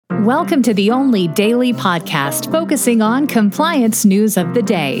Welcome to the only daily podcast focusing on compliance news of the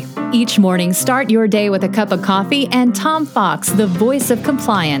day. Each morning, start your day with a cup of coffee and Tom Fox, the voice of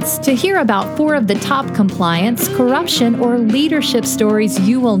compliance, to hear about 4 of the top compliance, corruption, or leadership stories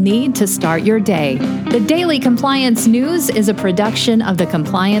you will need to start your day. The Daily Compliance News is a production of the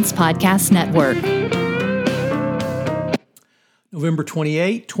Compliance Podcast Network. November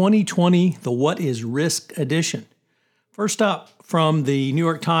 28, 2020, the What is Risk edition. First up, from the New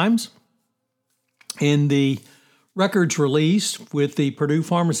York Times, in the records released with the Purdue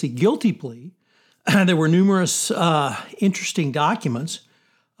Pharmacy guilty plea, there were numerous interesting documents,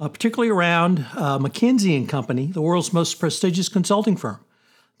 particularly around McKinsey & Company, the world's most prestigious consulting firm.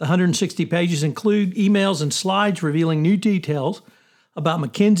 The 160 pages include emails and slides revealing new details about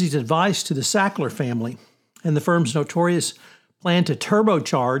McKinsey's advice to the Sackler family and the firm's notorious plan to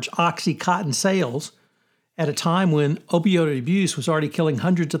turbocharge OxyContin sales at a time when opioid abuse was already killing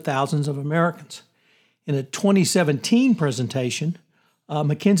hundreds of thousands of Americans. In a 2017 presentation,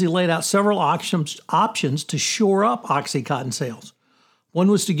 McKinsey laid out several options to shore up OxyContin sales. One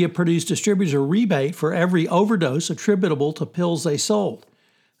was to give Purdue's distributors a rebate for every overdose attributable to pills they sold.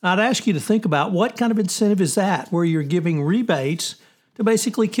 Now, I'd ask you to think about what kind of incentive is that, where you're giving rebates to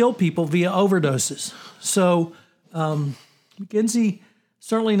basically kill people via overdoses. So McKinsey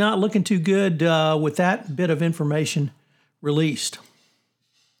certainly not looking too good with that bit of information released.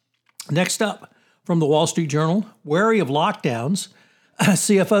 Next up, from the Wall Street Journal, wary of lockdowns,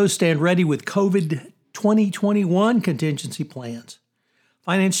 CFOs stand ready with COVID 2021 contingency plans.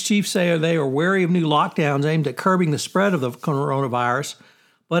 Finance chiefs say they are wary of new lockdowns aimed at curbing the spread of the coronavirus,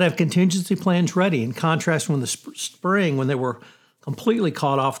 but have contingency plans ready, in contrast with the spring when they were completely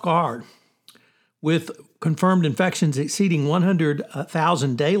caught off guard. With confirmed infections exceeding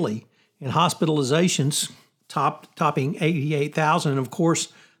 100,000 daily and hospitalizations topping 88,000, and of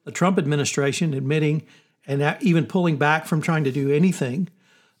course, the Trump administration admitting and even pulling back from trying to do anything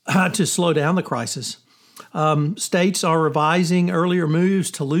to slow down the crisis. States are revising earlier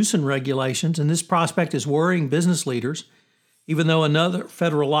moves to loosen regulations, and this prospect is worrying business leaders, even though another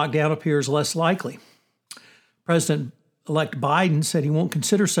federal lockdown appears less likely. President-elect Biden said he won't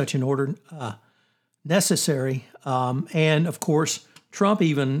consider such an order necessary. And of course, Trump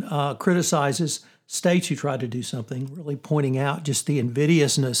even criticizes states who try to do something, really pointing out just the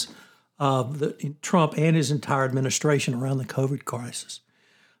invidiousness of Trump and his entire administration around the COVID crisis.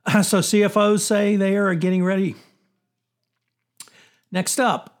 So CFOs say they are getting ready. Next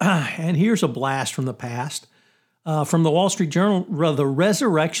up, and here's a blast from the past, from the Wall Street Journal, the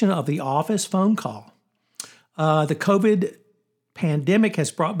resurrection of the office phone call. The COVID pandemic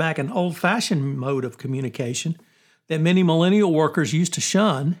has brought back an old-fashioned mode of communication that many millennial workers used to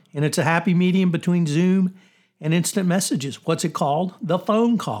shun, and it's a happy medium between Zoom and instant messages. What's it called? The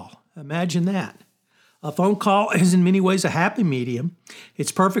phone call. Imagine that. A phone call is in many ways a happy medium.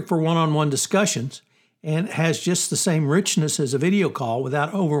 It's perfect for one-on-one discussions and has just the same richness as a video call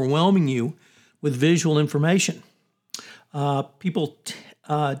without overwhelming you with visual information. People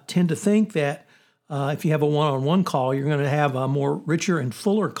tend to think that if you have a one-on-one call, you're going to have a more richer and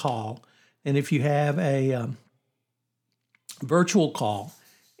fuller call than if you have a virtual call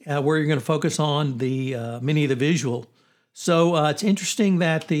where you're going to focus on the many of the visual. So it's interesting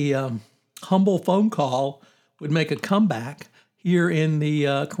that the humble phone call would make a comeback here in the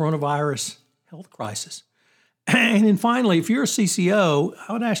coronavirus health crisis. And then finally, if you're a CCO,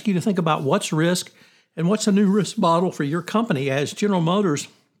 I would ask you to think about what's risk and what's a new risk model for your company, as General Motors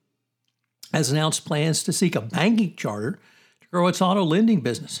has announced plans to seek a banking charter to grow its auto lending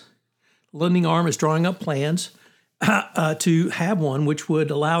business. The lending arm is drawing up plans to have one which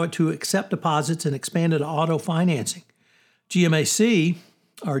would allow it to accept deposits and expanded auto financing. GMFC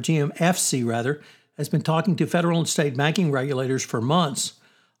has been talking to federal and state banking regulators for months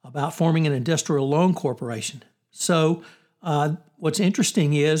about forming an industrial loan corporation. So what's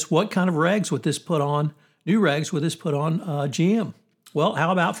interesting is what kind of regs would this put on, new regs would this put on GM? Well,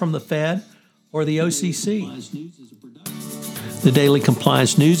 how about from the Fed or the OCC? The Daily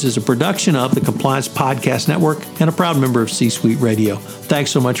Compliance News is a production of the Compliance Podcast Network and a proud member of C-Suite Radio.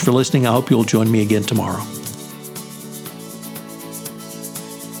 Thanks so much for listening. I hope you'll join me again tomorrow.